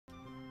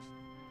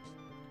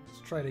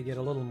try to get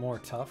a little more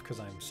tough because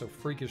I'm so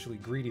freakishly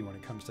greedy when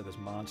it comes to this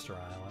monster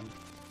island.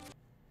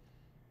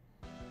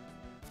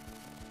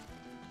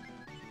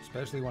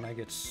 Especially when I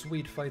get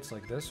sweet fights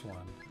like this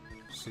one.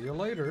 See you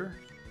later.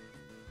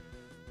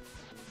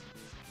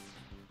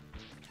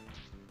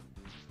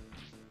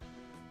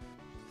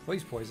 Well,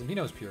 he's poisoned. He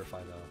knows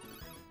Purify, though.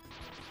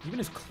 Even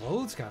his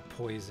clothes got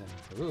poisoned.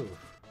 Ooh.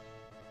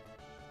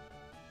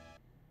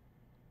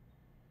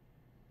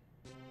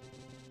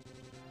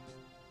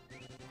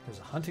 There's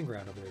a hunting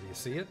ground over there. Do you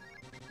see it?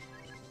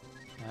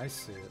 I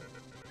see it.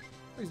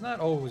 He's not...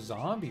 Oh,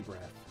 zombie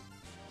breath.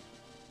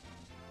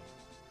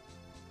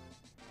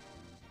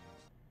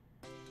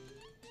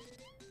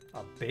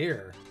 A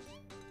bear?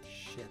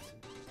 Shit.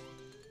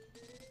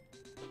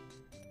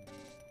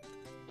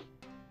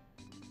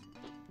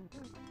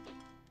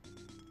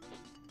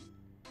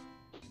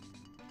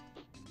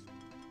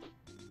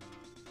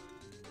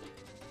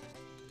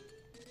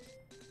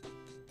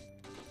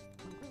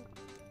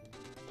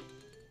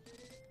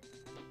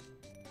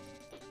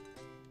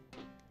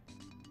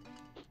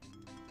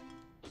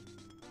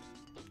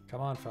 Come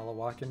on, fella,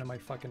 walk into my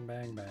fucking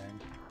bang bang.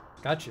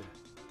 Gotcha.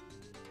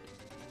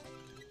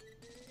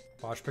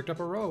 Bosch picked up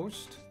a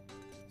roast.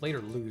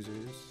 Later,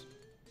 losers.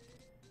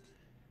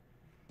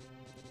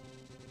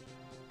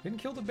 Didn't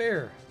kill the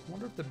bear. I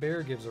wonder if the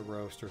bear gives a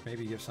roast or if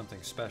maybe gives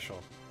something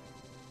special.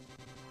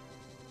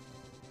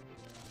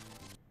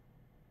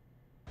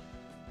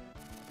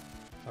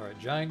 Alright,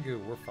 giant goo,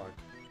 we're fucked.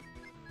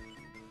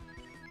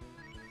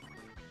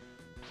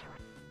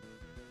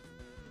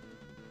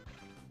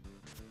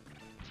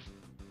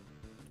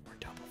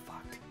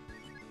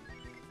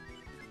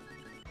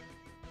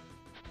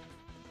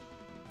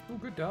 Oh,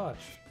 good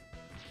dodge.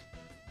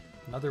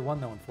 Another one,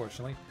 though,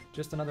 unfortunately.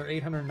 Just another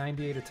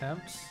 898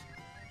 attempts.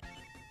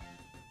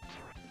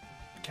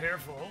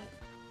 Careful.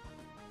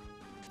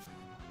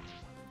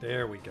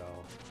 There we go.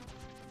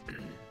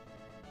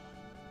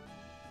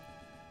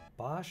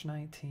 Bosch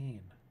 19.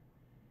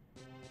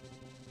 I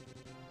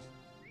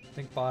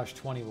think Bosch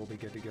 20 will be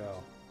good to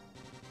go.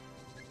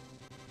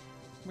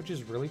 Which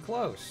is really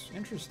close.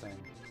 Interesting.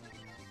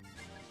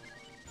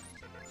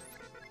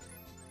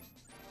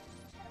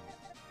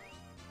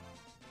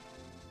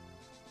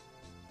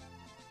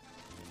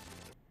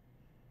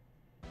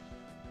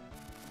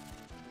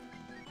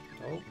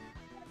 Oh.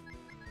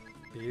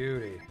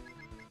 Beauty.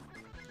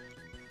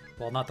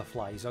 Well, not the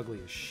fly. He's ugly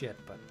as shit,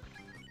 but...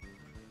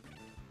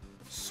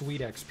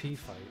 Sweet XP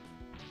fight.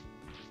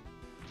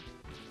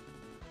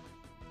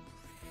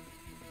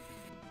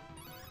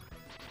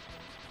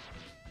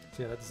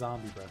 So yeah, that's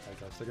zombie breath,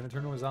 I guess. They're gonna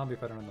turn into a zombie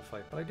if I don't win the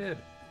fight, but I did.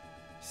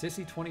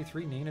 Sissy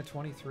 23, Nina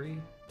 23,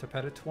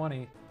 Tapeta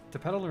 20.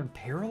 Tapeta learned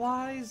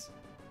Paralyze?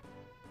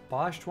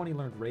 Bosch 20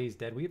 learned Raise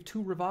Dead. We have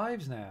 2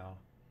 revives now.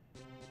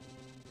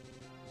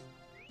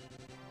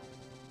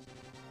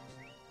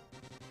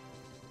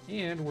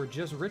 And we're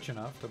just rich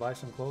enough to buy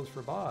some clothes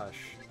for Bosch.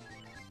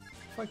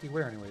 What the fuck do you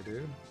wear anyway,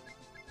 dude?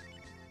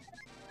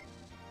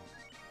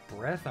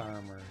 Breath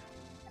armor.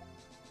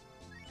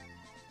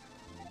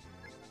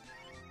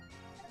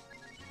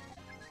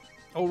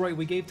 Oh right,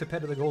 we gave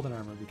Tapeta the golden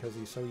armor because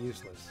he's so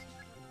useless.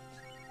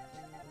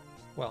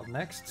 Well,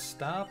 next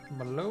stop,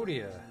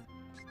 Melodia.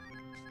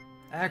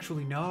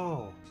 Actually,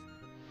 no.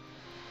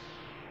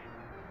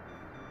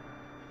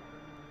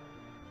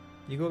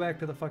 You go back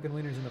to the fucking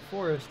leaders in the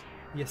forest,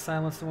 you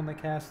silence the one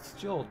that casts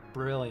Jolt.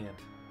 Brilliant.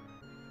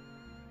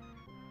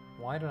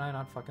 Why did I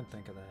not fucking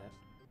think of that?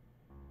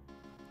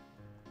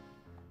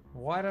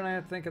 Why didn't I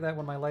not think of that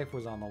when my life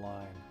was on the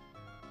line?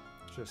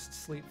 Just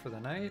sleep for the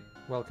night.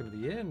 Welcome to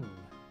the inn.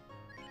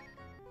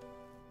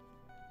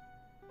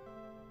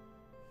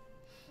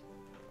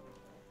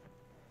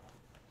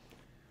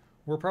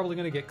 We're probably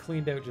going to get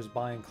cleaned out just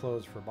buying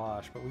clothes for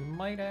Bosch, but we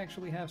might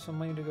actually have some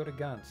money to go to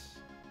Gunts.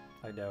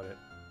 I doubt it.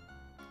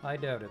 I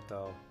doubt it,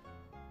 though.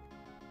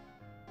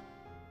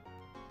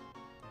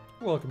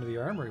 Welcome to the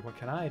armory. What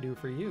can I do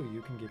for you?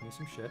 You can give me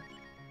some shit.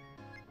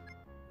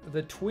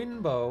 The twin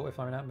bow, if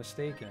I'm not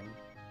mistaken,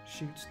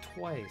 shoots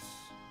twice.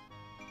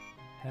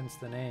 Hence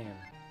the name.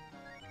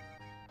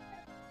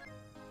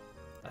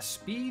 A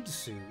speed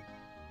suit.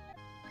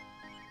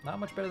 Not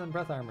much better than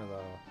breath armor,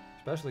 though.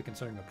 Especially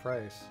considering the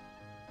price.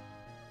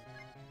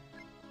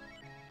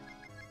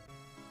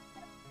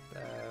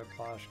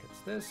 Bosch gets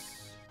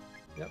this.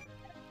 Yep.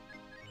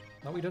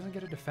 No, he doesn't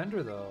get a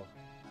defender, though.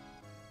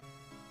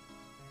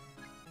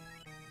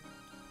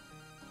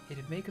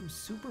 It'd make him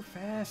super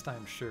fast,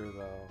 I'm sure,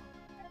 though.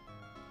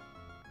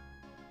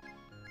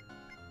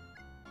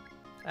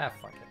 Ah,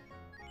 fuck it.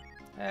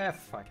 Ah,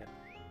 fuck it.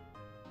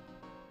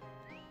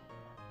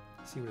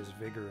 Let's see what his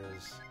vigor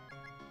is.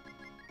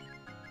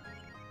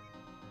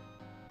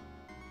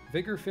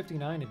 Vigor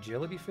 59,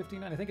 agility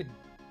 59. I think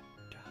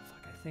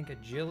I think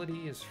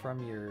agility is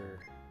from your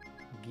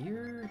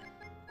gear.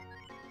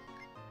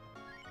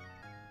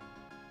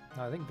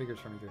 No, I think vigor's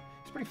from your gear.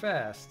 He's pretty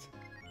fast.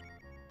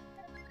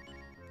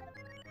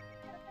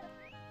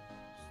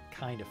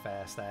 Kind of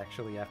fast,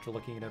 actually, after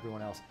looking at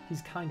everyone else.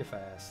 He's kind of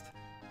fast.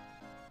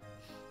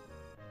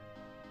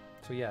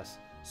 So yes,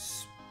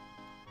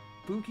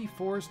 spooky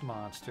forest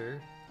monster,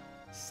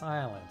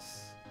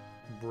 silence,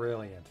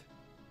 brilliant.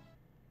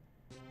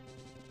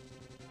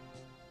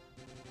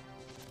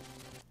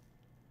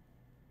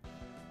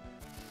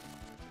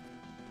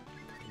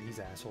 These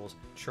assholes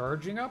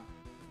charging up.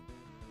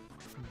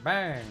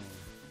 Bang.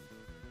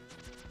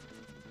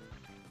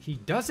 He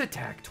does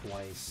attack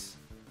twice.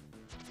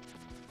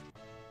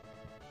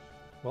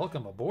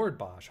 Welcome aboard,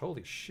 Bosch.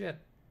 Holy shit.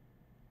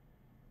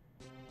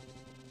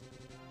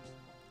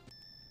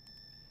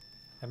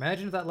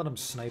 Imagine if that let him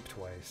snipe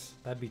twice.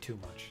 That'd be too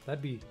much.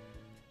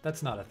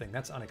 That's not a thing.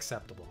 That's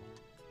unacceptable.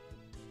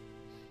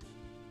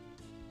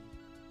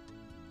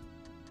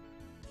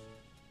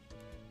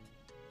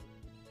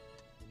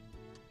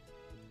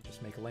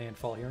 Just make a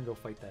landfall here and go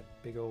fight that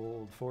big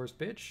old forest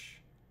bitch.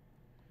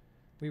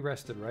 We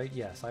rested, right?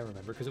 Yes, I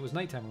remember, because it was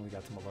nighttime when we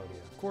got to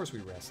Melodia. Of course we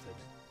rested.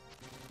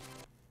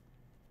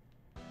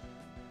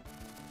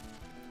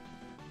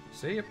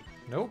 See?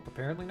 Nope,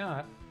 apparently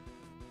not.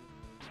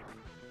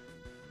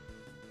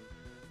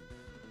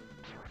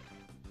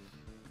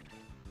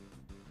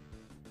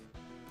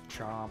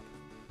 Chomp.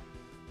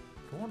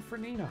 Going for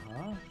Nina,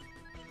 huh?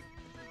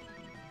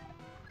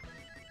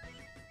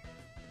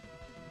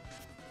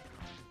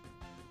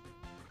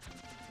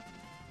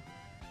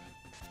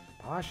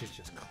 Bosch is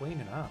just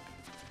cleaning up.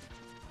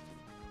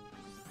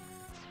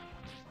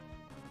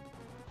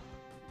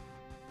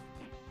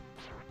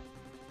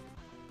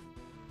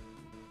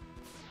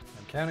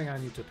 I'm counting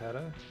on you,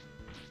 Tapeta.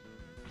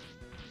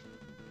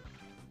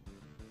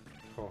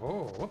 Ho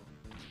ho! Whoop.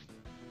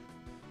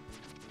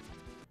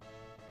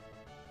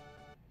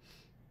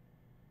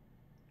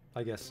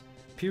 I guess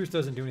Pierce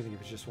doesn't do anything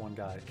if it's just one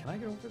guy. Can I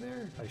get over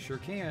there? I sure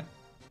can't.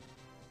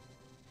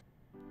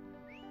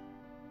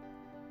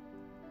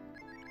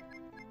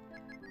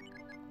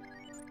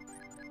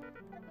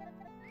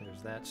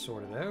 There's that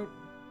sorted out.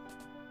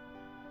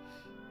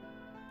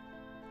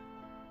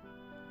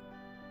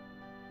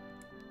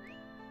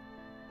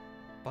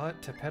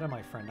 But, Tapeta,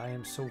 my friend, I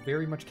am so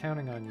very much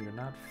counting on you to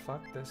not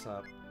fuck this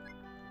up.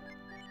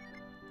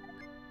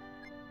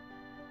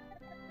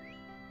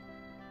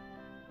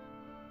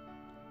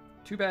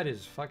 Too bad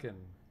his fucking...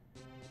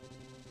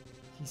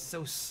 He's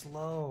so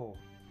slow.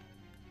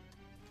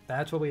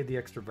 That's why we had the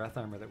extra breath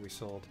armor that we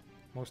sold.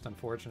 Most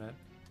unfortunate.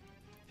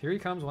 Here he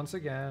comes once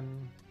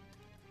again.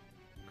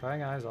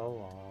 Crying eyes all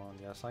along.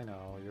 Yes, I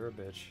know. You're a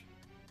bitch.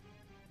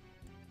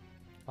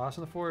 Lost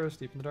in the forest,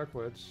 deep in the dark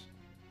woods.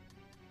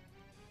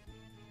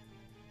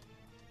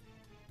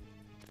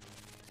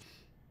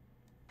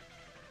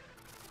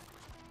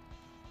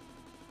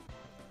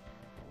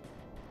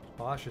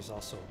 Bosch is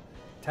also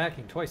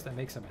attacking twice. That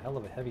makes him a hell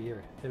of a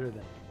heavier hitter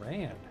than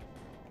Rand.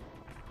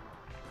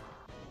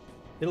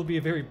 It'll be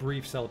a very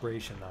brief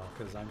celebration though,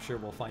 because I'm sure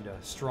we'll find a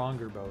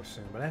stronger bow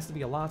soon, but it has to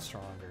be a lot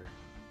stronger.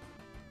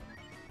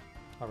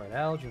 Alright,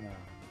 Algernon.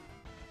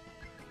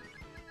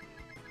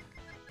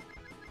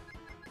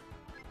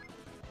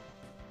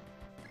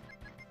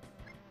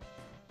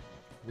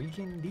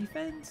 Weaken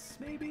defense,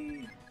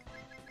 maybe?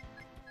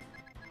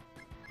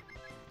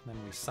 Then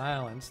we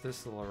silence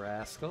this little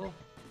rascal.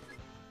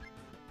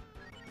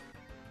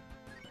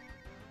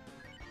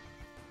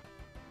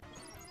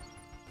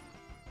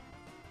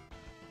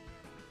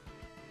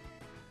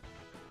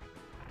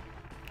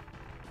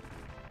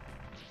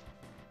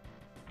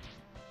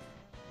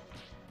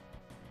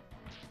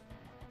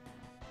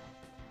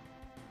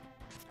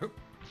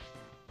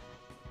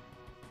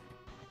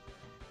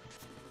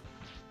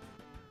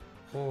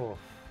 Oh,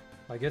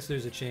 I guess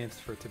there's a chance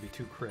for it to be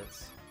 2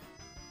 crits.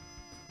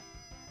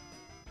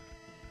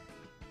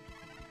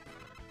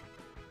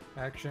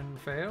 Action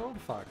failed?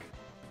 Fuck.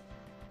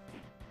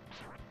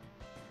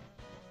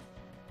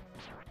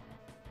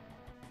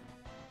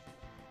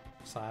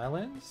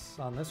 Silence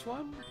on this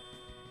one?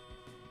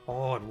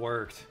 Oh, it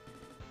worked.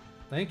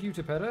 Thank you,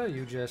 Tapeta.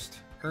 You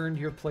just earned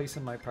your place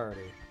in my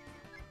party.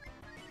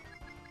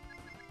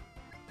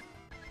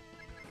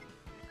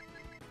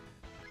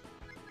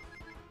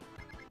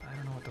 I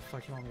don't know what the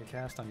fuck you want me to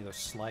cast on you. The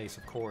slice,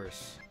 of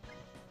course.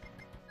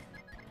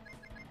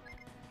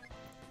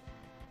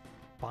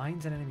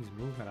 Binds an enemy's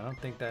movement. I don't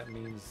think that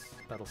means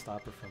that'll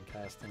stop her from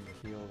casting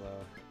the heal,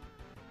 though.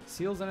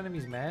 Seals an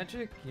enemy's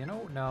magic? You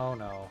know? No,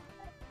 no.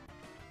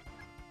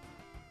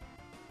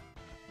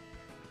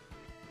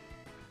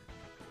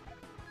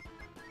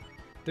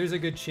 There's a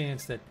good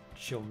chance that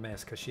she'll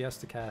miss, because she has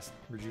to cast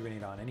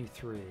Rejuvenate on any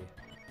 3.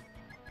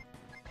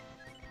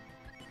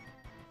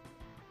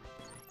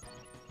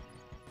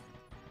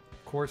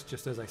 Of course,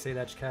 just as I say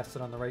that, she casts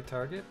it on the right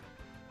target.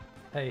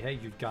 Hey, hey,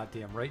 you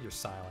goddamn right, you're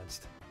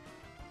silenced.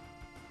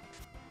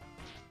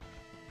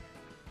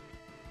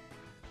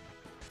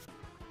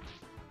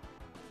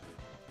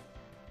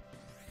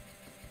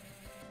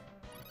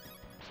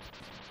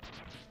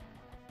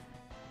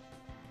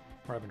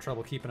 We're having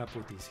trouble keeping up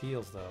with these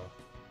heals, though.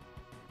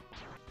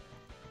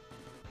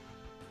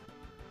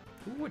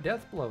 Ooh, a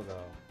death blow,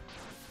 though.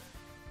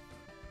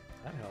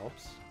 That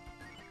helps.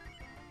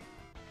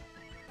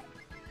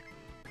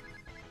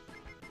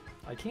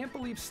 I can't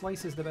believe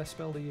Slice is the best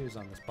spell to use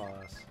on this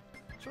boss.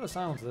 Should have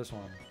silenced this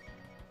one.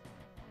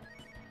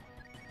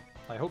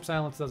 I hope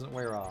Silence doesn't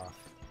wear off.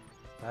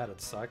 That'd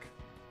suck.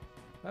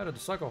 That'd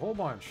suck a whole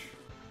bunch.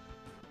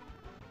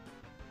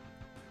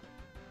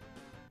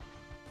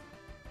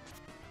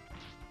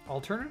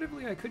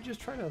 Alternatively, I could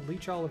just try to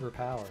leech all of her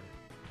power.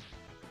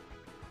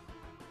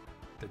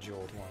 The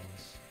Jolt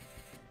ones.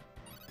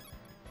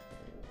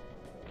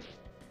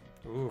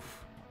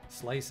 Oof.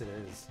 Slice it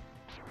is.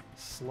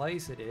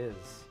 Slice it is.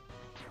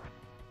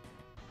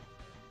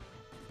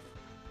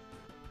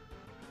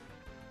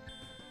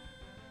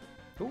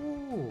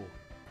 Ooh!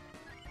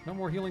 No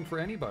more healing for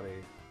anybody.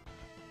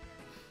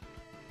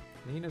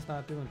 Nina's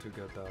not doing too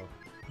good, though.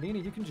 Nina,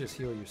 you can just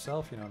heal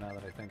yourself, you know, now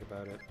that I think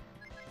about it.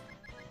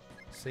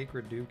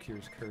 Sacred Dew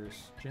cures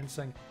curse.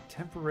 Ginseng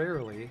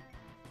temporarily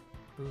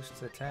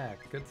boosts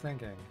attack. Good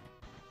thinking.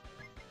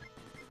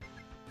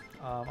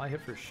 I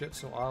hit for shit,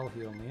 so I'll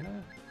heal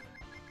Nina.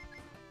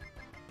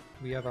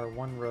 We have our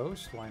one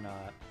roast. Why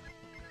not?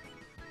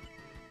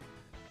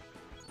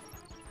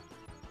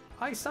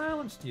 I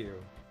silenced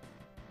you!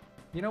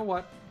 You know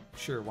what?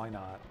 Sure, why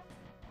not?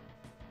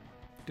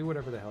 Do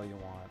whatever the hell you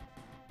want.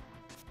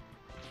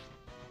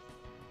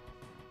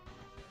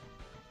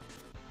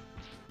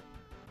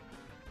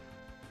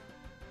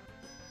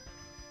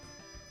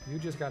 You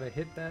just gotta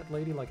hit that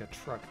lady like a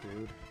truck,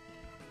 dude.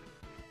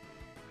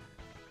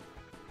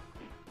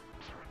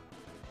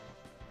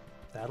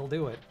 That'll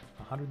do it.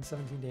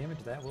 117 damage,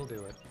 that will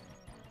do it.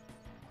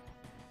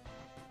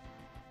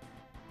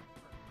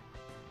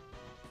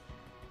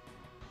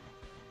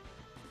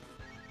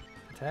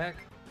 Attack.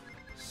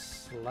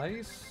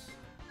 Slice.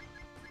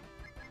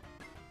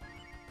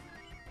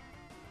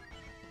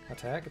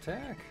 Attack,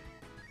 attack.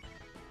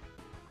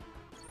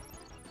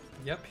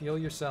 Yep, heal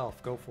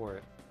yourself. Go for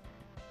it.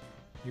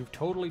 You've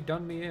totally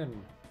done me in.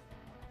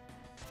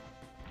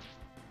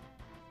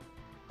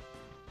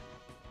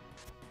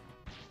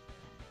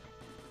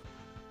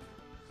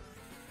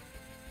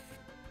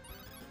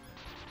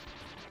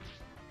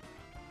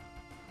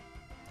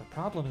 The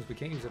problem is we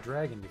can't use a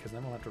dragon because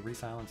then we'll have to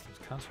re-silence those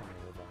cunts when they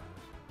revive.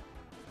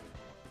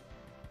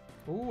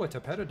 Ooh, a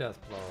Tapeta death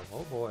blow.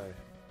 Oh boy.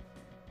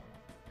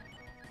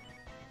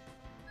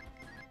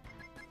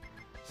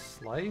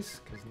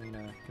 Slice, because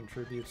Nina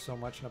contributes so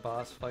much in a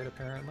boss fight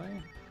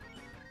apparently.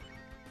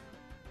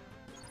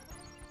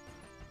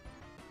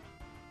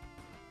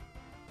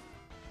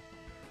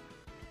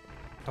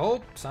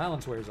 Oh,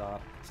 silence wears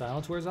off.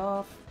 Silence wears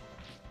off.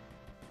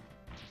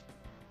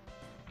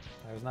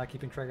 I was not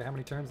keeping track of how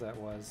many turns that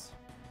was.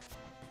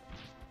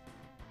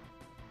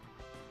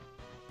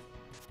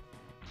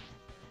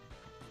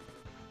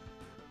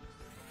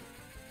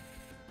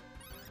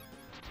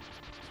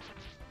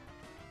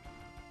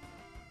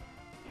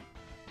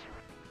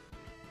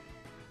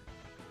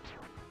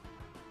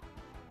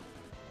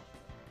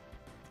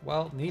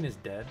 Well, Nina's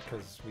dead,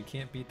 because we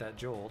can't beat that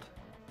Jolt.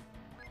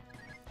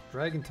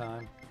 Dragon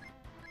time.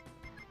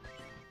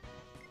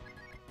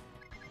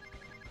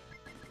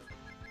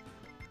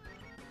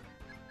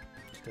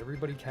 Just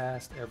everybody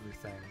cast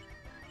everything.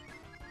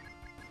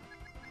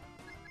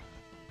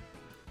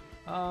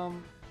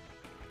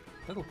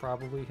 That'll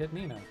probably hit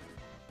Nina.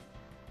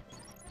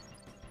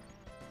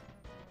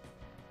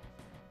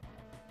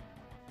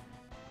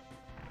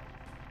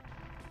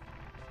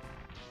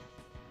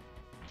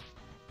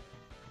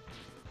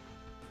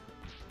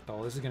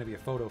 Oh, this is going to be a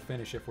photo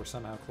finish if we're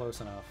somehow close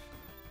enough.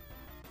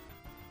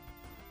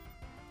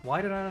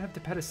 Why did I not have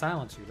Tapeta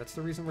silence you? That's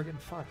the reason we're getting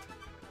fucked.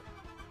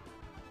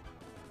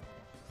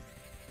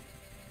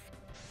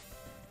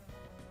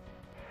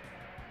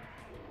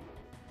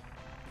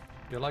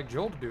 You like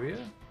Jolt, do you?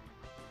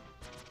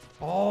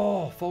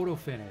 Oh, photo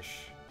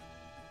finish.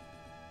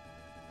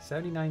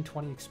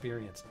 7920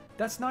 experience.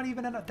 That's not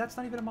even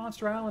a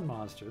Monster Island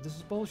monster. This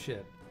is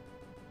bullshit.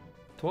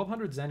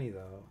 1200 Zenny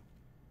though.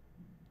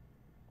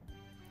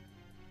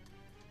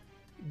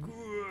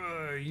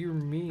 You're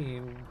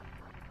mean.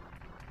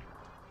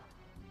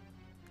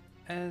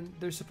 And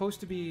there's supposed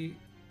to be...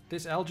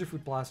 This algae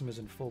fruit blossom is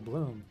in full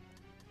bloom.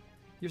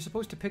 You're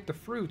supposed to pick the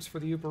fruits for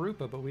the Oopa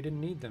Roopa, but we didn't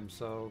need them,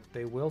 so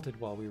they wilted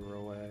while we were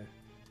away.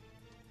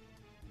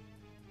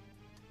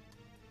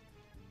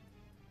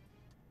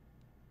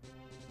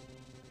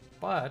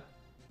 But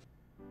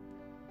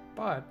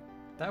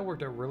that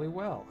worked out really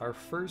well. Our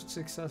first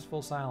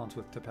successful silence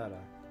with Tapeta.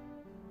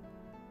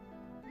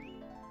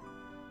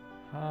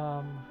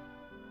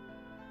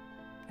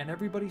 And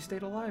everybody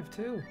stayed alive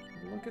too.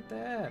 Look at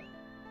that.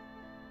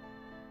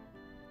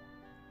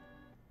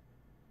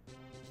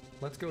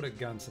 Let's go to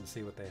Guns and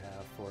see what they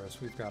have for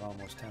us. We've got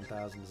almost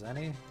 10,000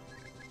 Zenny.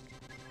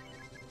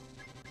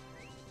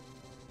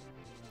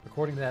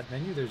 According to that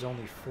menu, there's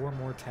only 4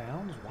 more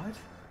towns? What?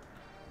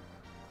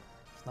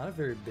 It's not a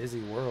very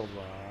busy world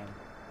we're on.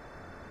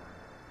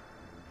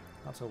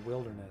 Lots of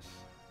wilderness.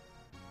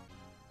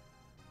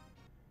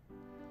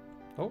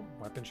 Oh,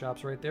 weapon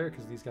shop's right there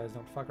because these guys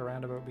don't fuck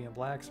around about being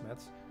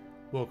blacksmiths.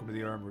 Welcome to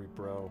the armory,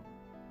 bro.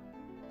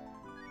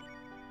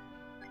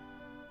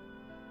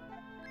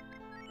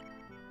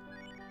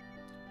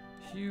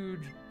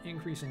 huge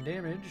increase in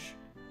damage.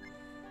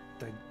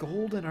 The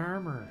golden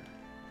armor.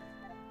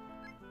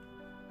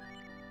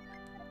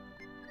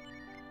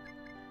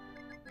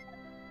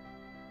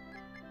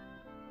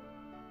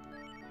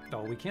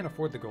 Oh, we can't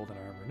afford the golden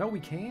armor. No, we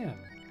can.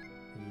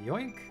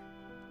 Yoink.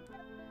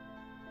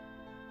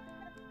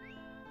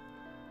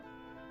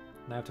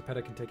 Now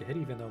Tapeta can take a hit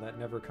even though that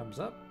never comes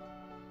up.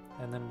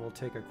 And then we'll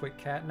take a quick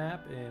cat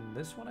nap in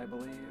this one, I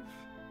believe.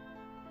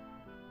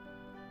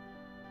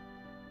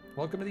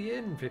 Welcome to the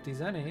inn, 50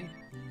 zenny.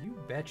 You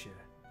betcha.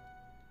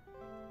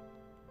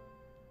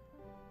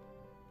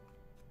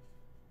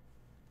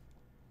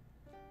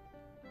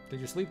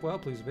 Did you sleep well?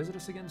 Please visit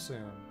us again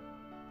soon.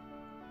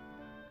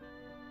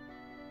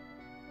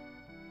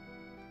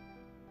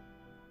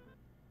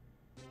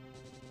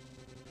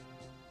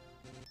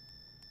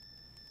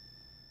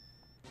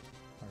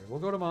 Alright, we'll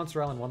go to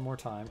Monster Island one more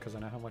time, because I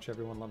know how much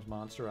everyone loves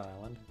Monster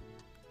Island.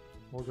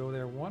 We'll go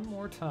there one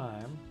more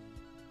time,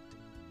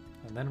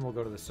 and then we'll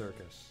go to the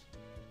circus.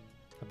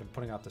 I've been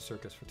putting out the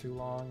circus for too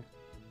long.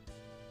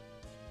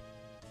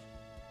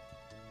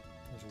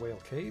 There's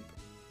Whale Cape.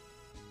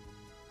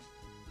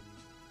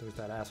 There's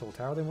that asshole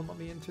tower they won't let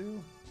me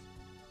into.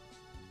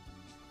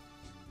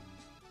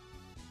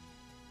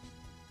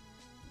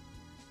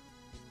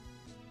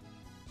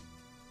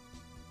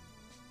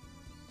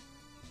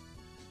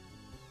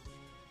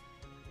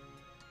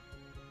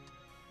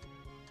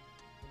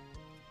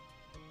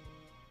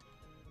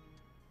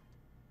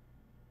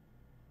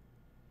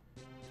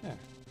 Yeah.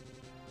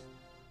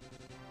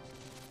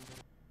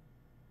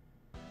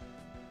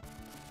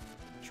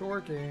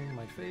 Chorking,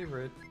 my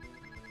favorite.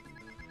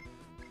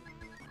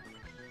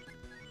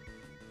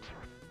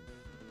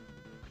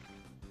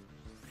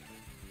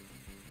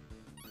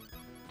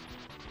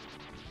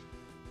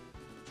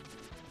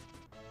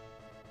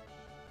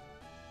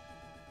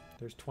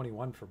 There's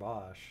 21 for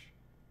Bosch.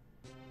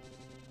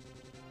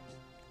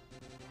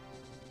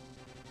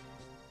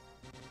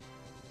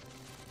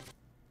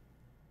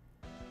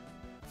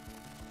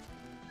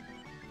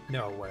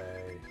 No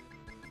way.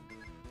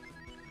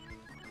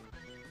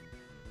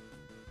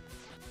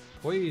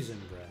 Poison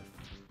breath.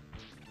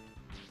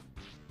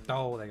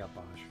 Oh, they got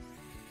Bosch.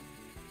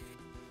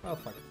 Well,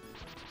 fuck it.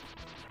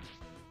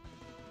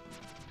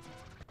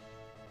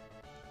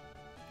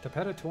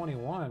 Tapeta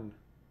 21.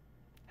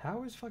 How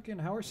are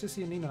Sissy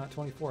and Nina not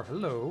 24?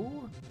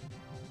 Hello?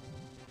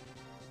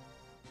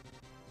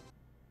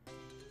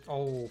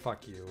 Oh,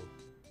 fuck you.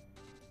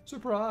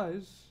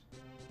 Surprise!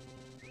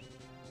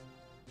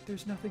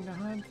 There's nothing to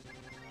hunt.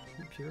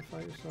 You purify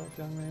yourself,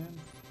 young man.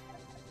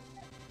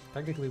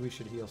 Technically we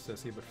should heal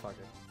Sissy, but fuck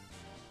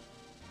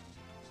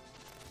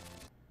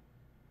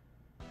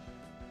it.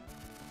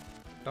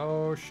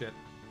 Oh shit.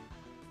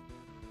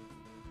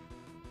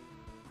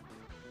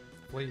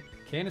 Wait,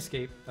 can't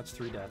escape. That's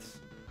 3 deaths.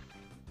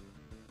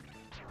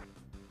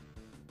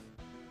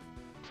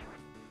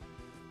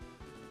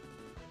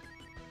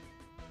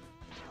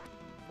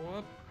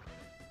 Whoop.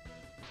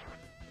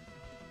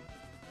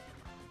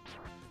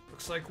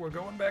 Looks like we're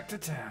going back to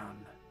town.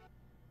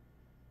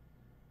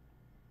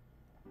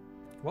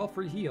 Well,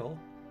 free heal.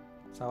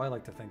 That's how I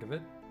like to think of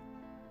it.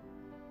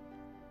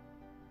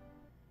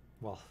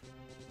 Well,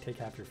 take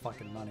half your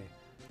fucking money.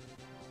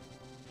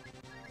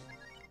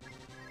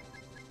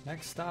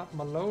 Next stop,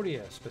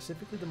 Melodia.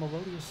 Specifically the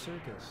Melodia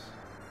Circus.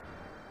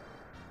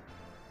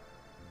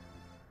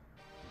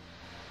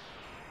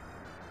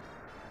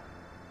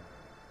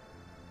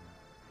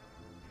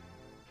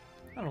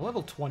 I don't know,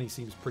 level 20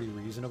 seems pretty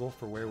reasonable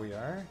for where we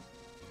are.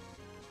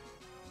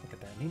 Look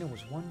at that, Nina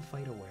was 1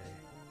 fight away.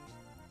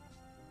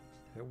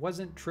 If it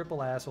wasn't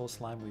triple asshole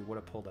slime, we would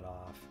have pulled it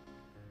off.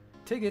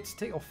 Tickets,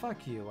 oh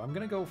fuck you, I'm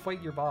gonna go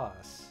fight your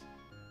boss.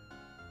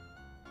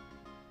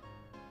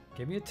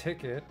 Give me a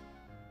ticket.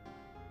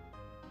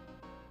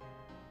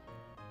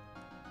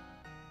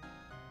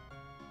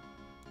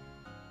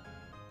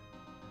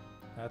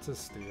 That's a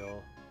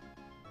steal.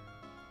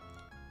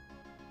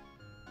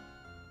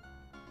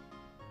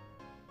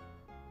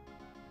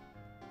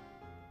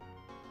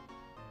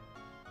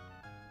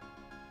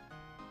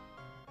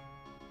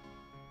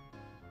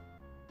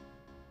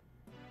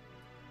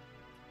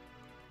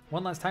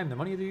 One last time, the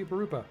money of the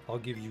Uparupa. I'll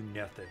give you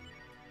nothing.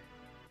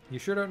 You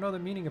sure don't know the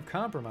meaning of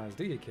compromise,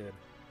 do you, kid?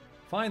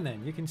 Fine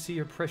then, you can see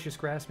your precious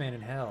grassman in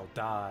hell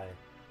die.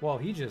 Well,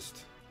 he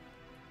just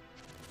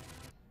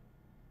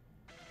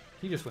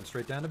went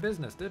straight down to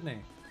business, didn't he?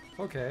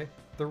 Okay,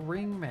 the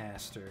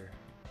Ringmaster.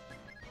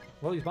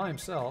 Well, he's by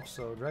himself,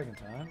 so Dragon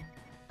Time.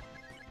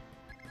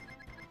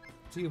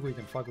 See if we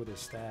can fuck with his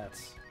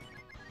stats.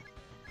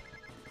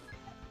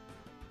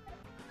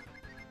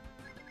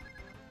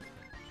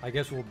 I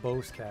guess we'll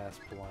both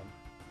cast Blunt.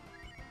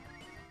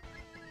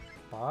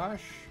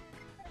 Bosch?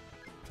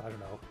 I don't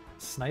know.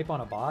 Snipe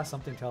on a boss?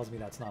 Something tells me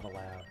that's not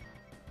allowed.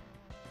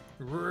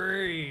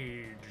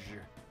 Rage!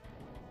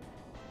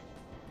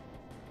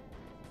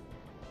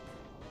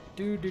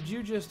 Dude, did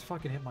you just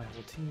fucking hit my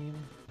whole team?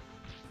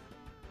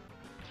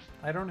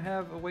 I don't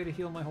have a way to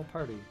heal my whole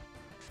party.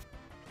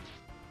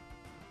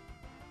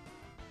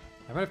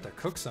 I might have to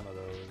cook some of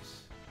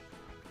those.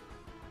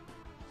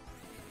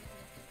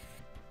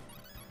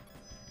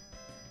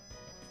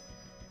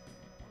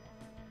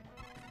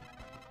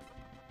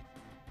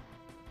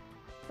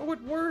 Oh,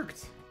 it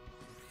worked!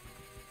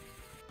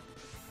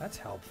 That's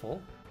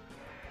helpful.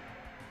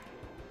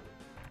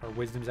 Our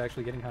wisdom's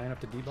actually getting high enough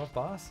to debuff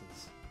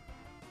bosses.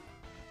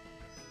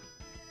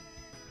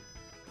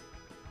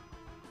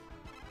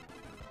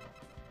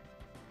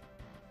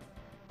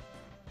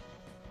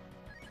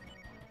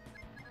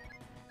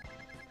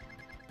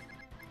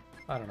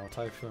 I don't know,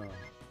 Typhoon.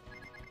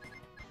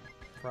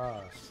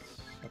 Frost.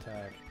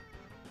 Attack.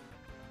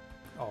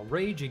 Oh,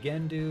 rage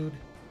again, dude.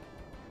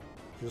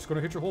 You're just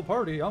gonna hit your whole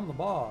party, I'm the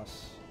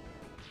boss.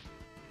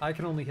 I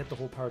can only hit the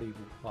whole party.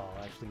 Well,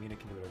 actually, Mina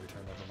can do it every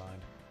turn, never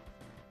mind.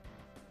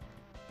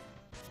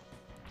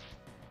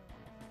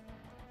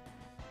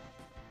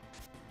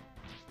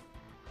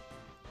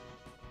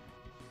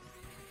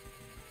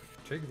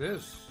 Take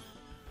this.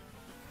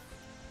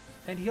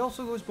 And he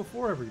also goes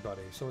before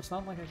everybody, so it's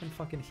not like I can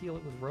fucking heal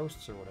it with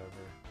roasts or whatever.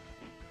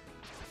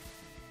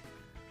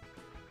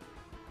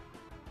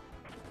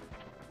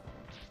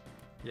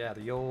 Yeah,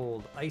 the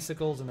old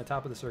icicles in the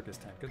top of the circus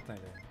tent. Good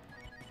thinking.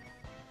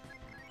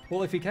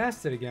 Well, if he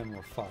casts it again,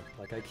 we're fucked.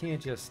 Like, I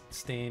can't just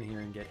stand here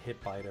and get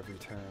hit by it every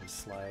turn.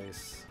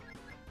 Slice.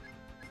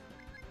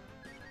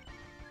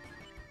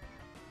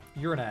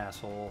 You're an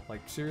asshole.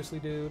 Like, seriously,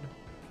 dude?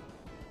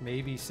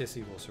 Maybe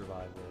Sissy will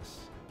survive this.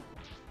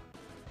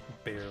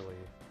 Barely.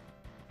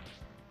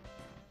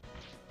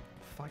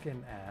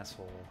 Fucking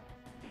asshole.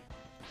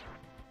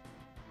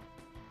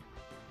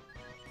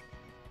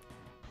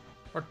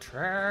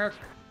 Attack!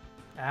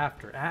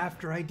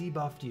 After I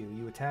debuffed you,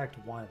 you attacked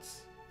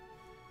once.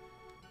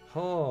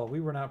 Oh,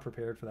 we were not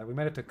prepared for that. We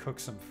might have to cook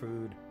some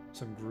food,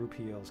 some group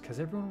heals, because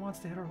everyone wants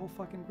to hit our whole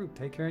fucking group.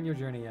 Take care on your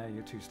journey, yeah,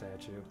 you too,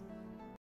 statue.